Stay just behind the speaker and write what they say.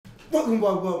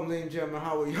Welcome, ladies and gentlemen.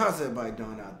 How are you? How's everybody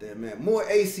doing out there, man? More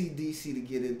ACDC to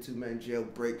get into, man.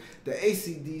 Jailbreak. The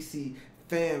ACDC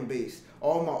fan base.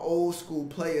 All my old school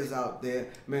players out there,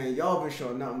 man. Y'all been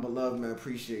showing nothing but love, man.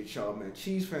 Appreciate y'all, man.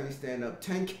 Cheese family, stand up.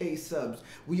 10K subs.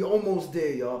 We almost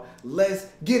there, y'all. Let's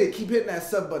get it. Keep hitting that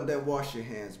sub button, then wash your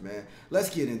hands, man.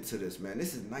 Let's get into this, man.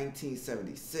 This is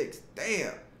 1976.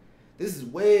 Damn. This is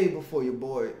way before your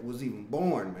boy was even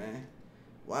born, man.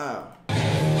 Wow.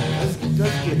 Let's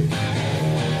get it.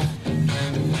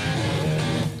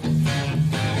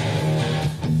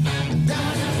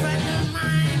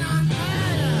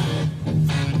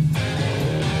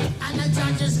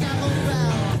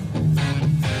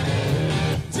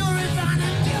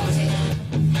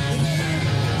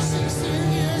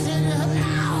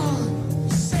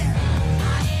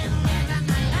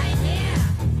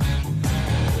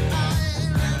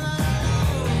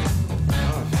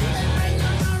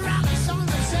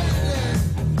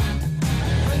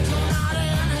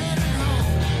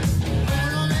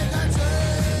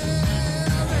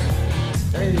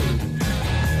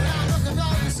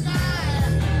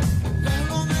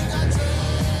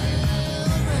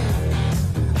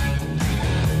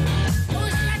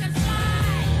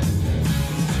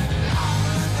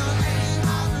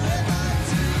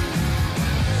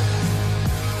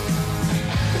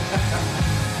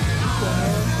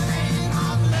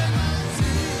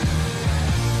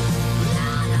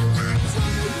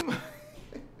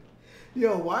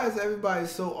 Yo, why is everybody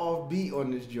so offbeat on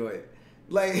this joint?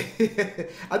 Like,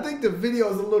 I think the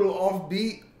video is a little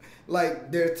offbeat.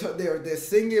 Like they're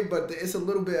singing, but it's a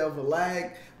little bit of a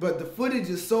lag. But the footage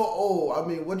is so old. I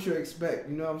mean, what you expect?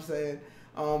 You know what I'm saying?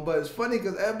 But it's funny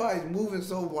because everybody's moving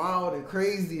so wild and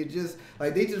crazy. It just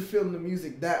like they just feeling the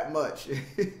music that much.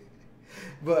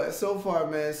 But so far,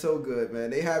 man, so good,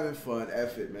 man. They having fun.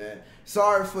 F it, man.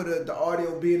 Sorry for the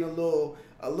audio being a little,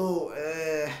 you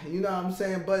know what I'm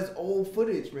saying? But it's old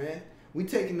footage, man. We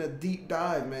taking a deep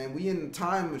dive, man. We in the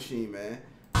time machine, man.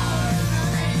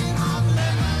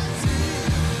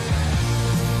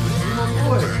 My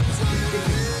boy.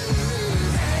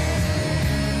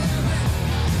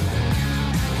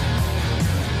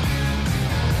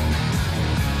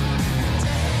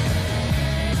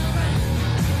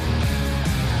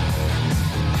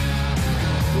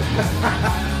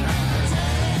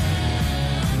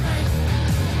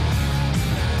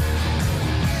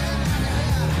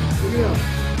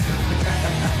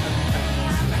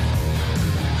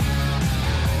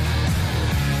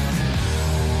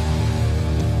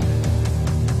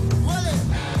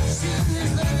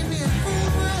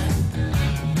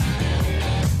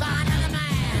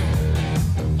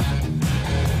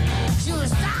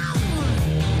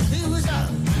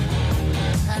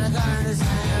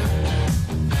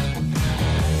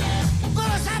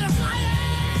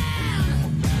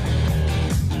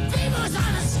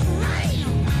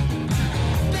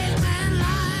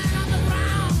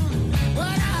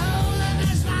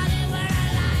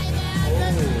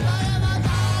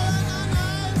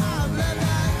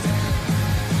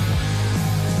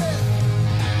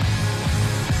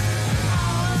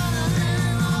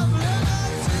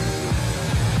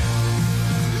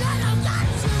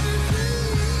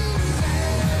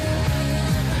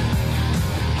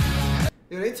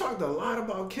 They talked a lot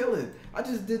about killing. I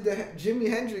just did the Jimi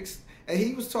Hendrix, and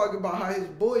he was talking about how his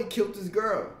boy killed his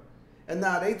girl. And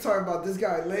now they talk about this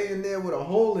guy laying there with a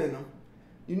hole in him.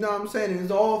 You know what I'm saying? And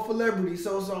it's all for liberty,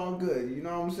 so it's all good. You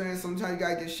know what I'm saying? Sometimes you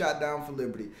gotta get shot down for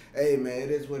liberty. Hey man,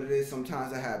 it is what it is.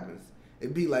 Sometimes it happens.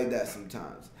 It be like that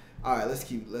sometimes. All right, let's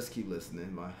keep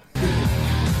listening, man.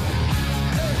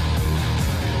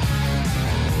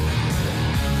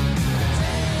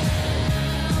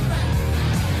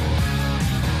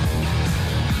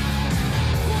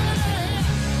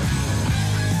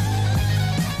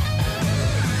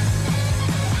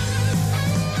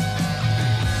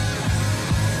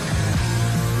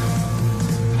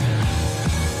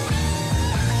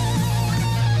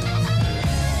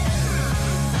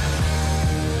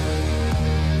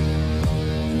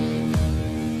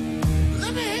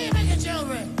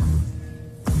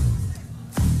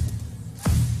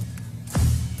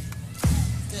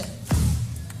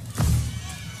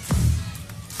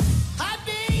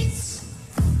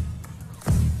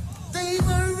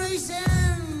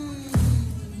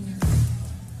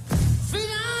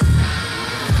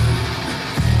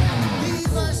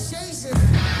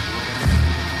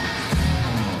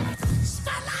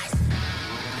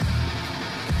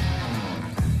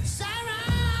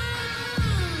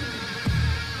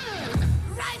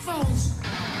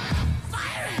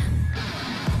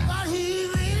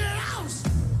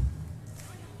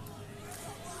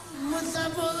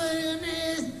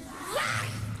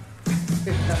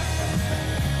 My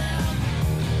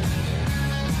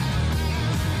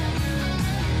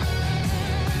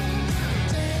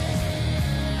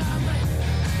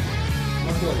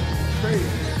boy crazy.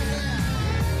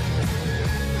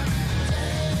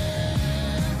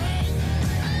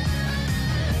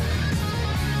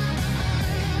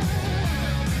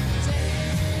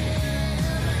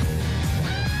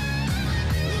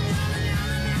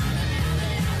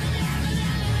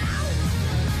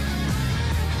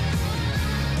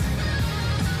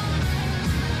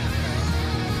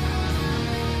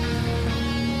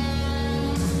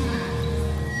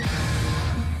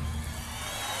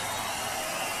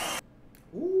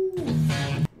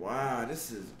 Wow,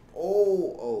 this is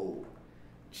old.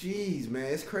 Jeez, man,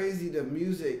 it's crazy the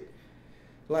music,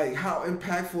 like how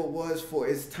impactful it was for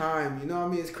its time. You know what I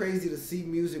mean? It's crazy to see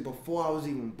music before I was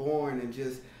even born and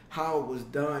just how it was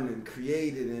done and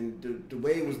created and the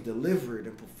way it was delivered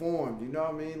and performed. You know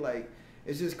what I mean? Like,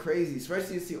 it's just crazy,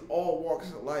 especially to see all walks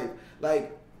of life.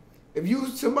 Like, if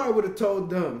somebody would have told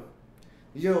them,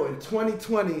 yo, in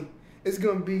 2020, it's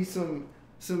gonna be some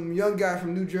young guy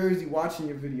from New Jersey watching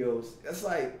your videos. That's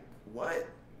like, what?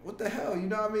 What the hell? You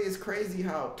know what I mean? It's crazy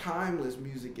how timeless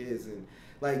music is, and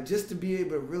like just to be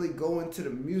able to really go into the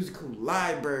musical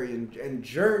library and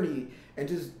journey and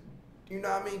just, you know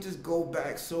what I mean? Just go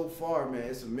back so far, man.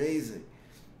 It's amazing.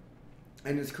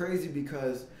 And it's crazy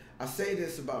because I say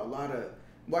this about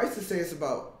I used to say this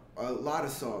about a lot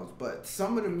of songs, but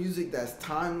some of the music that's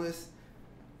timeless,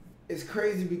 it's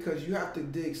crazy because you have to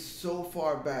dig so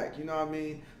far back. You know what I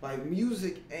mean? Like,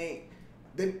 music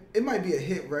it might be a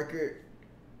hit record,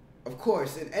 of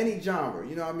course, in any genre.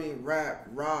 You know what I mean? Rap,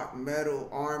 rock, metal,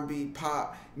 R&B,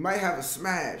 pop. You might have a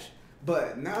smash,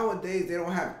 but nowadays they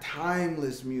don't have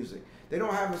timeless music. They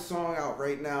don't have a song out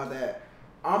right now that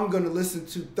I'm gonna listen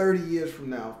to 30 years from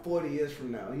now, 40 years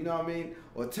from now. You know what I mean?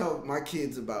 Or tell my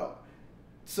kids about.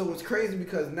 So it's crazy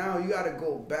because now you got to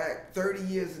go back 30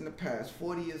 years in the past,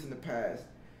 40 years in the past.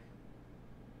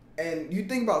 And you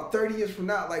think about 30 years from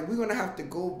now, like, we're going to have to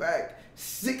go back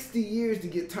 60 years to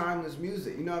get timeless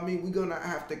music. You know what I mean? We're going to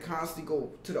have to constantly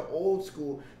go to the old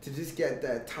school to just get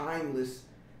that timeless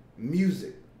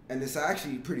music. And it's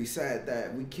actually pretty sad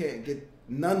that we can't get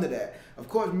none of that. Of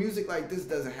course, music like this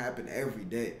doesn't happen every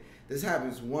day. This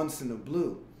happens once in a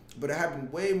blue. But it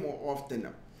happened way more often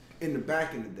in the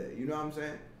back in the day. You know what I'm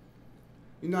saying?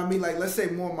 You know what I mean? Like, let's say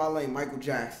more of my lane, Michael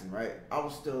Jackson, right? I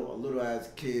was still a little ass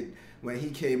kid when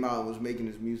he came out and was making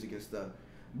his music and stuff.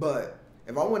 But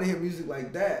if I want to hear music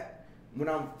like that, when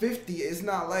I'm 50, it's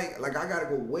not like I gotta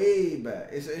go way back.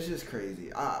 It's just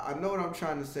crazy. I know what I'm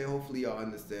trying to say. Hopefully y'all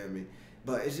understand me.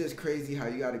 But it's just crazy how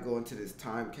you gotta go into this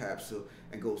time capsule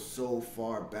and go so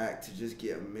far back to just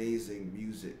get amazing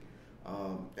music.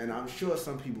 And I'm sure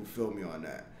some people feel me on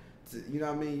that. You know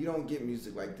what I mean? You don't get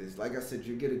music like this. Like I said,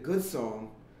 you get a good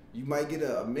song. You might get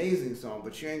an amazing song,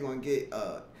 but you ain't going to get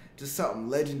just something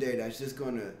legendary that's just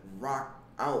going to rock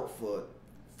out for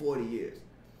 40 years.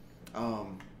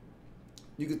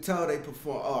 You could tell they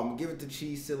perform. I'm going to give it to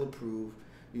Cheese, still approve.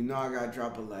 You know I got to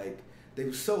drop a like. They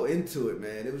were so into it,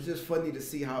 man. It was just funny to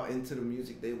see how into the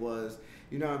music they was.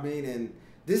 You know what I mean? And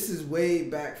this is way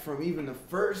back from even the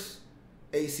first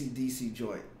ACDC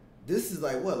joint. This is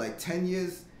like, what, like 10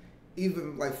 years?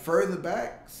 Even like further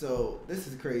back, so this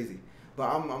is crazy. But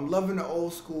I'm loving the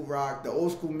old school rock, the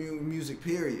old school music.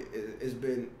 Period. It's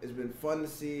been fun to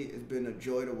see. It's been a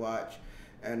joy to watch,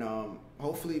 and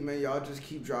hopefully, man, y'all just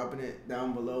keep dropping it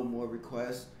down below. More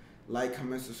requests, like,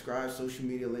 comment, subscribe. Social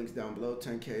media links down below.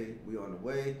 10K, we on the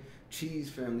way. Cheese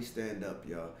family, stand up,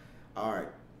 y'all. All right,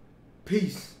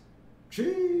 peace.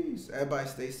 Cheese. Everybody,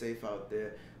 stay safe out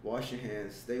there. Wash your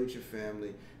hands. Stay with your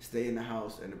family. Stay in the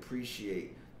house and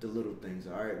appreciate the little things.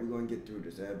 All right, we're gonna get through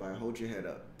this. Everybody, hold your head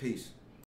up. Peace.